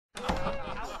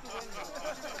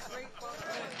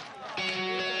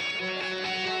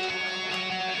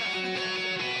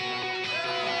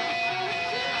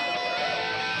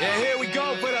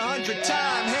100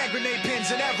 times. Hand grenade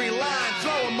pins in every line.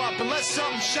 Throw them up and let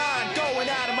something shine. Going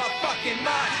out of my fucking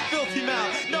mind. Filthy mouth,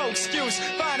 no excuse.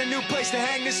 Find a new place to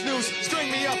hang this noose.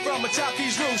 String me up from atop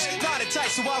these roofs. Knot it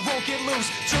tight so I won't get loose.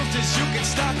 Truth is you can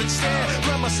stop and stare.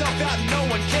 Run myself out and no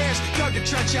one cares. Dug the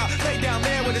trench out, lay down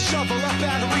there with a shovel up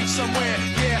out of reach somewhere.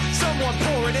 Yeah, someone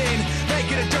pour it in. Make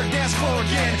it a dirt dance floor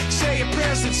again. Say your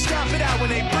prayers and stop it out when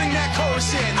they bring that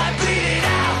chorus in. I bleed it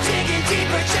out, digging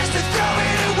deeper just to throw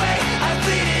it away. I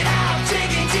bleed it out,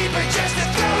 digging deeper just to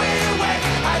throw it away.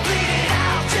 I bleed it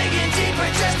out, digging deeper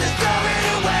just to throw it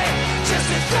away. Just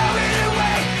to throw it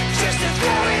away, just to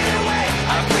throw it away.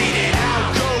 I bleed it out.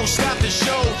 Go, stop the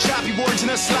show. Choppy words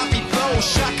and a sloppy flow.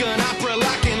 Shotgun opera,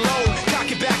 lock and load.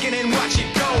 Cock it back and then watch it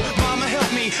go. Mama help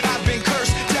me, I've been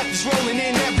cursed. Death is rolling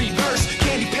in every verse.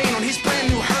 Candy paint on his brand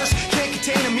new hearse. Can't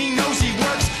contain him, he knows he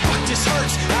works. Fuck, this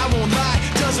hurts, I won't lie.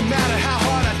 Doesn't matter how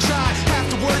hard I try. Half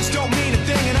the words don't mean a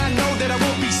thing, and I know that I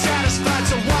won't be satisfied.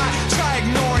 So why try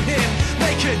ignoring him?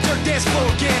 Make it a dirt dance floor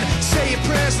again. Say your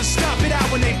prayers and stop it out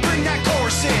when they bring that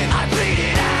chorus in. I bleed it